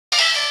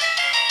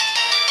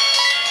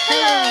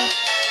Hello.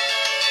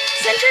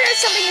 Center has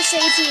something to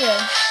say to you.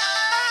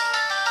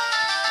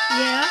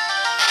 Yeah?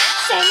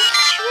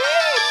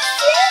 Centrant!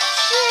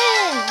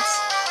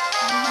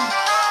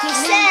 He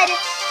said,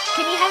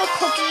 can you have a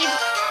cookie?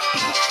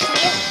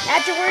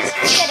 Afterwards,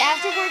 he said,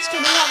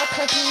 can you have a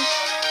cookie?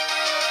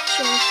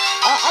 Sure.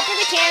 Up in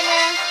the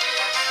camera.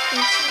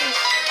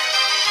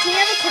 Can you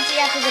have a cookie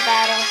after the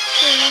battle?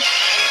 Sure.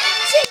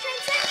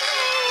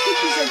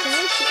 Cookies are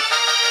delicious.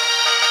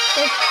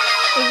 They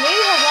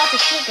maybe have lots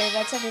of sugar,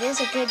 but it is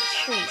a good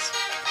treat.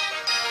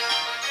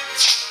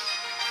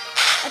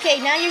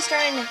 Okay, now you're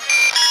starting to...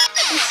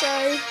 I'm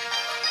sorry.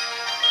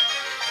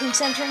 Team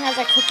Central has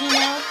a cookie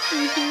now?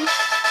 Mm-hmm.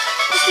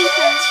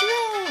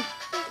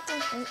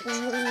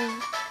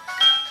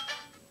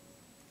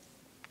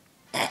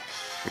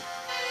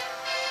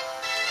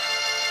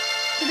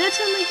 Did that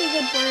sound like a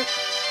good burp?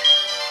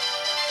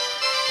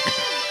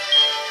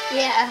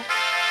 Yeah.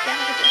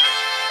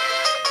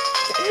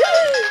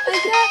 I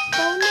got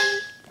boning.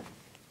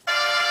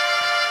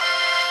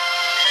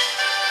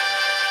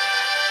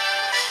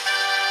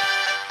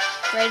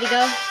 Ready to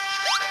go?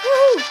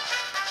 Woo!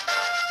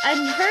 I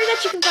heard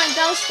that you can find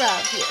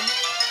Bellsprout here.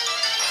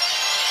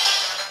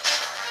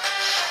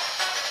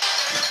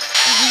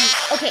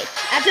 Okay,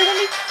 after when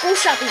we go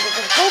shopping, we're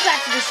gonna go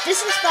back to this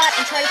distant spot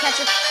and try to catch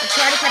it and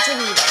try to catch a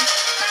Weedle.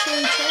 Should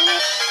we train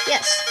it?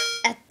 Yes,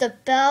 at the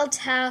Bell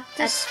Tower.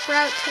 The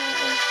Sprout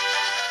Tower.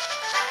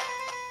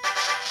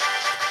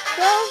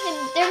 Well,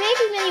 there may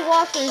be many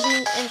walkers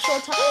in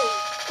short time.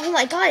 Oh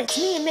my God, it's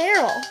me and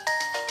Meryl.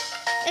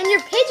 And your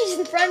Pidgey's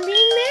in front of me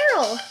and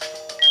Meryl.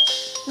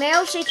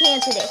 Meryl, shake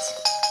hands with it.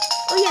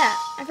 Oh yeah,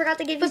 I forgot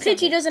to give you But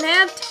Pidgey something. doesn't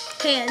have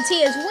hands,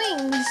 he has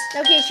wings.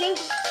 Okay, shake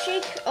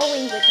a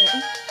wing with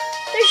him.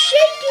 They're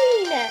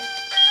shaking!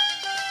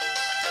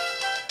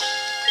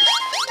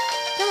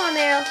 Come on,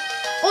 Meryl.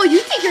 Oh, you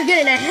think you're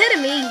getting ahead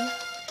of me?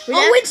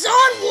 Oh, it's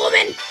on,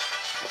 woman!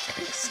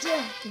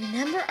 Still,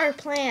 remember our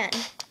plan.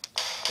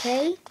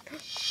 Okay?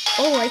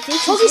 Oh, I think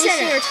she's Poke wasting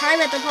Center. her time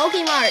at the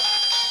Pokemart.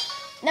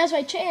 Now's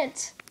my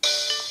chance.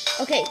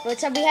 Okay, but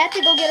so we have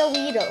to go get a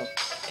Weedle.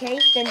 Okay?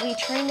 Then we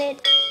train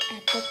it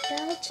at the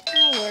Bell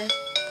Tower.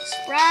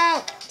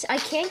 Sprout. I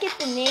can't get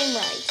the name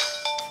right.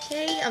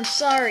 Okay? I'm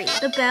sorry.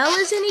 The Bell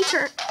is in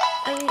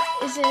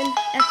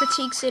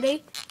Fatigue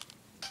City.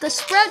 The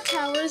Sprout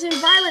Tower is in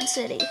Violet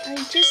City. I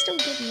just don't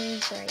get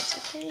names right,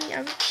 okay?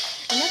 I'm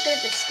not good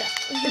at this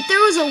stuff. If there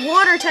was a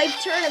water type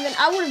tournament,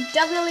 I would have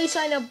definitely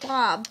signed up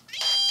Bob.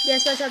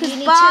 Yes, what's up? You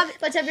need Bob- two.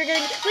 What's up? You're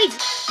gonna. Wait!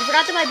 You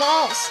forgot to buy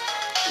balls.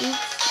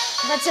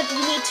 What's up?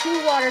 You need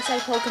 2 water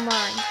type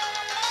Pokemon.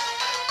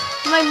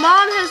 My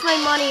mom has my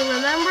money,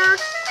 remember?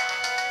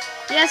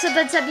 Yes, but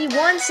what's up? You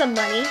won some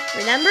money.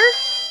 Remember?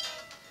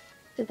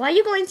 Wait, why are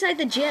you going inside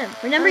the gym?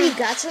 Remember you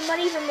got some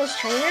money from those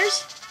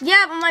trainers?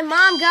 Yeah, but my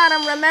mom got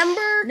them,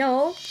 remember?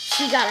 No,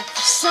 she got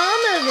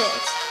some of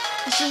it.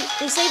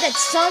 They say that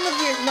some of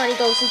your money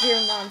goes into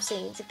your mom's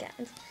savings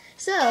account.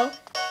 So,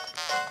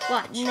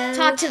 watch. No.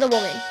 Talk to the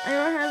woman. I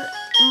don't have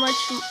much.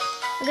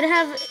 I'm gonna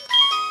have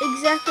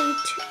exactly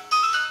two.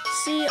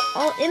 See,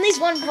 all. At least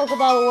one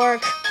Pokeball will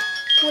work.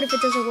 What if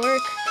it doesn't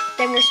work?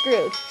 Then we're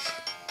screwed.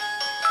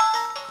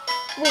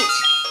 Wait.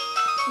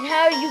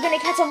 How are you gonna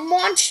catch a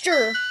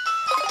monster?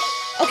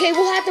 Okay,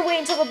 we'll have to wait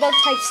until the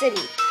Bug-type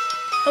city.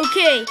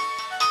 Okay,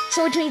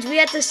 So which means we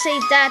have to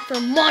save that for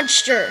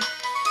monster.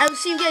 I will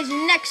see you guys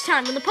next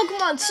time on the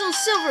Pokemon Soul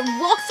Silver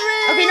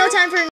walkthrough. Okay, no time for